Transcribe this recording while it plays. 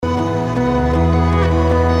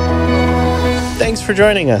Thanks for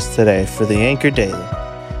joining us today for the Anchor Daily.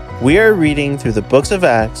 We are reading through the books of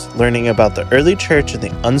Acts, learning about the early church and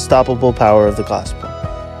the unstoppable power of the gospel.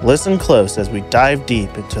 Listen close as we dive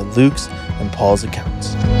deep into Luke's and Paul's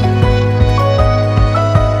accounts.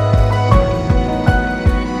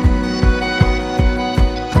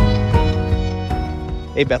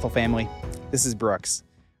 Hey Bethel family, this is Brooks,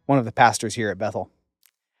 one of the pastors here at Bethel.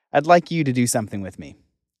 I'd like you to do something with me.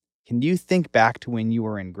 Can you think back to when you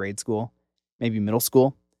were in grade school, maybe middle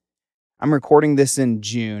school? I'm recording this in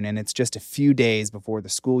June, and it's just a few days before the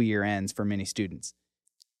school year ends for many students.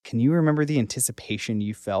 Can you remember the anticipation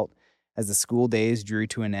you felt as the school days drew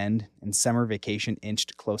to an end and summer vacation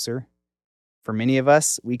inched closer? For many of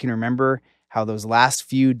us, we can remember how those last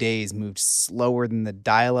few days moved slower than the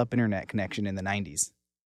dial-up internet connection in the 90s.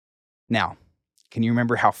 Now, can you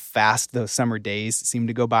remember how fast those summer days seemed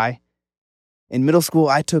to go by? In middle school,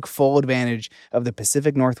 I took full advantage of the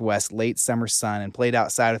Pacific Northwest late summer sun and played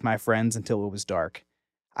outside with my friends until it was dark.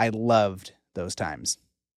 I loved those times.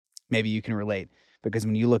 Maybe you can relate, because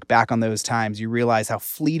when you look back on those times, you realize how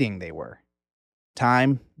fleeting they were.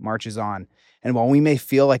 Time marches on, and while we may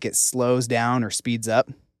feel like it slows down or speeds up,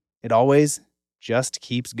 it always just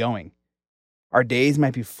keeps going. Our days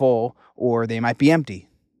might be full, or they might be empty.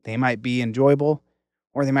 They might be enjoyable,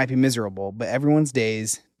 or they might be miserable, but everyone's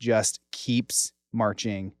days just keeps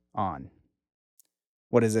marching on.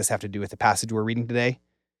 What does this have to do with the passage we're reading today?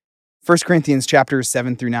 1 Corinthians chapters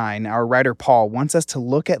 7 through 9, our writer Paul wants us to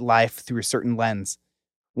look at life through a certain lens,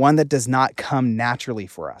 one that does not come naturally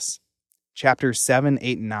for us. Chapters 7,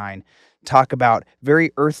 8, and 9 talk about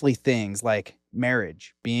very earthly things like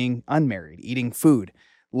marriage, being unmarried, eating food,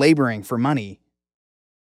 laboring for money.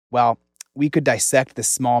 Well, we could dissect the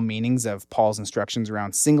small meanings of Paul's instructions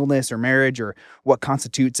around singleness or marriage, or what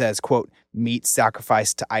constitutes as, quote, meat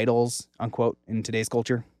sacrificed to idols, unquote, in today's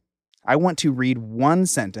culture. I want to read one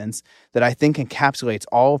sentence that I think encapsulates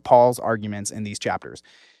all of Paul's arguments in these chapters.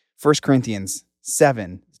 1 Corinthians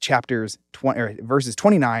 7, verses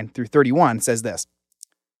 29 through 31 says this: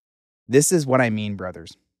 "This is what I mean,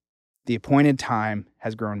 brothers. The appointed time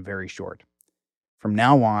has grown very short. From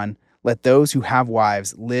now on, let those who have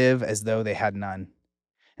wives live as though they had none,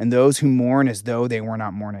 and those who mourn as though they were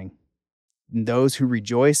not mourning, and those who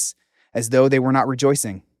rejoice as though they were not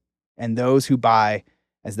rejoicing, and those who buy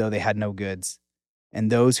as though they had no goods,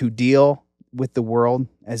 and those who deal with the world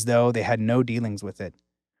as though they had no dealings with it.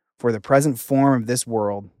 For the present form of this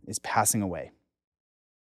world is passing away."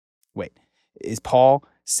 Wait, is Paul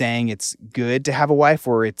saying it's good to have a wife,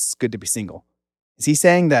 or it's good to be single? Is he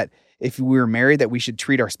saying that if we were married, that we should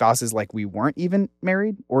treat our spouses like we weren't even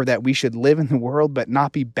married, or that we should live in the world but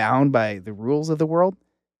not be bound by the rules of the world?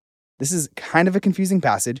 This is kind of a confusing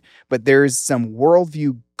passage, but there's some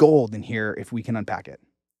worldview gold in here if we can unpack it.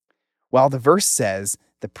 While the verse says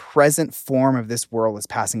the present form of this world is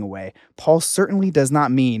passing away, Paul certainly does not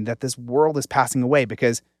mean that this world is passing away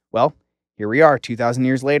because, well, here we are 2,000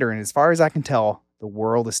 years later, and as far as I can tell, the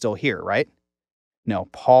world is still here, right? No,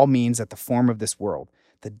 Paul means that the form of this world,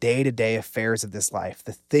 the day-to-day affairs of this life,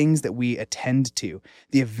 the things that we attend to,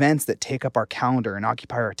 the events that take up our calendar and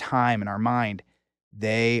occupy our time and our mind,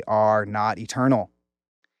 they are not eternal.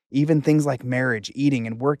 Even things like marriage, eating,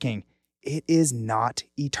 and working, it is not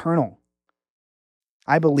eternal.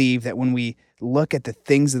 I believe that when we look at the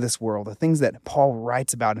things of this world, the things that Paul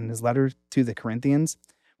writes about in his letter to the Corinthians,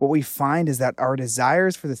 what we find is that our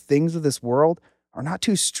desires for the things of this world are not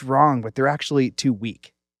too strong, but they're actually too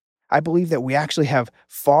weak. I believe that we actually have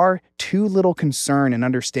far too little concern and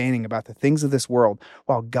understanding about the things of this world,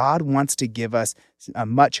 while God wants to give us a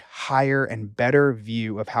much higher and better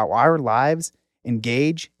view of how our lives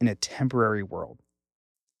engage in a temporary world.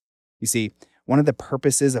 You see, one of the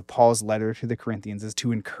purposes of Paul's letter to the Corinthians is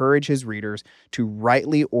to encourage his readers to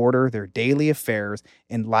rightly order their daily affairs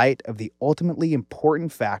in light of the ultimately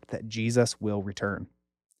important fact that Jesus will return.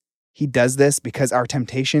 He does this because our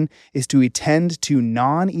temptation is to attend to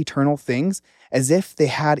non-eternal things as if they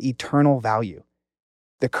had eternal value.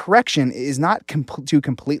 The correction is not to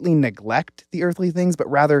completely neglect the earthly things, but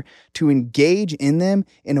rather to engage in them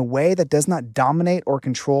in a way that does not dominate or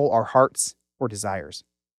control our hearts or desires.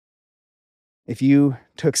 If you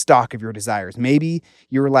took stock of your desires, maybe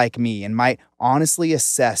you're like me and might honestly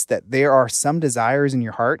assess that there are some desires in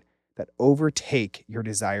your heart that overtake your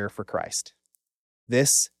desire for Christ.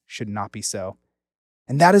 This should not be so.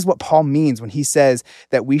 And that is what Paul means when he says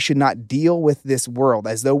that we should not deal with this world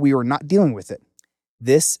as though we were not dealing with it.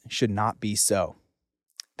 This should not be so.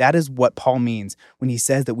 That is what Paul means when he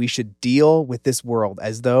says that we should deal with this world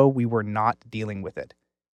as though we were not dealing with it.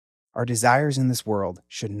 Our desires in this world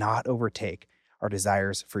should not overtake our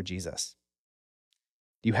desires for Jesus.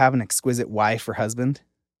 Do you have an exquisite wife or husband?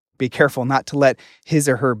 Be careful not to let his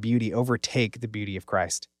or her beauty overtake the beauty of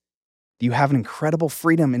Christ. Do you have an incredible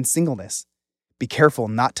freedom in singleness? Be careful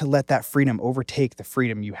not to let that freedom overtake the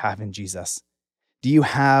freedom you have in Jesus. Do you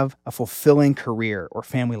have a fulfilling career or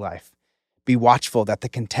family life? Be watchful that the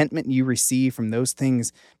contentment you receive from those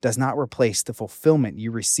things does not replace the fulfillment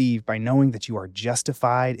you receive by knowing that you are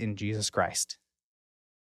justified in Jesus Christ.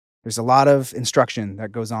 There's a lot of instruction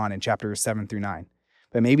that goes on in chapters 7 through 9,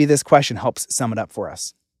 but maybe this question helps sum it up for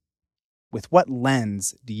us. With what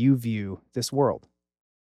lens do you view this world?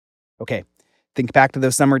 Okay, think back to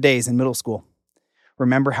those summer days in middle school.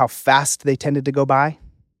 Remember how fast they tended to go by?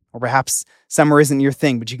 Or perhaps summer isn't your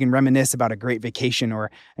thing, but you can reminisce about a great vacation or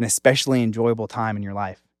an especially enjoyable time in your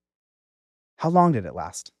life. How long did it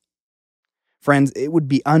last? Friends, it would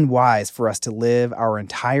be unwise for us to live our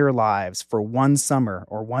entire lives for one summer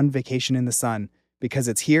or one vacation in the sun because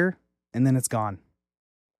it's here and then it's gone.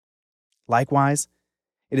 Likewise,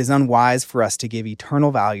 it is unwise for us to give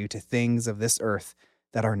eternal value to things of this earth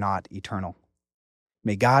that are not eternal.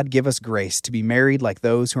 May God give us grace to be married like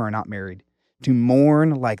those who are not married, to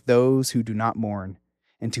mourn like those who do not mourn,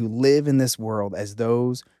 and to live in this world as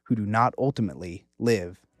those who do not ultimately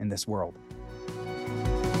live in this world.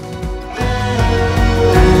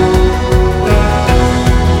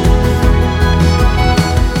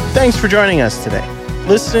 Thanks for joining us today.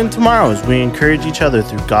 Listen in tomorrow as we encourage each other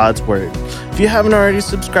through God's Word. If you haven't already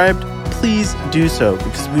subscribed, please do so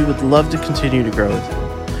because we would love to continue to grow with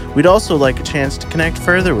you. We'd also like a chance to connect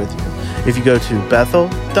further with you. If you go to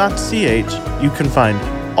bethel.ch, you can find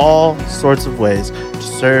all sorts of ways to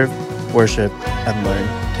serve, worship, and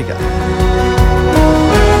learn together.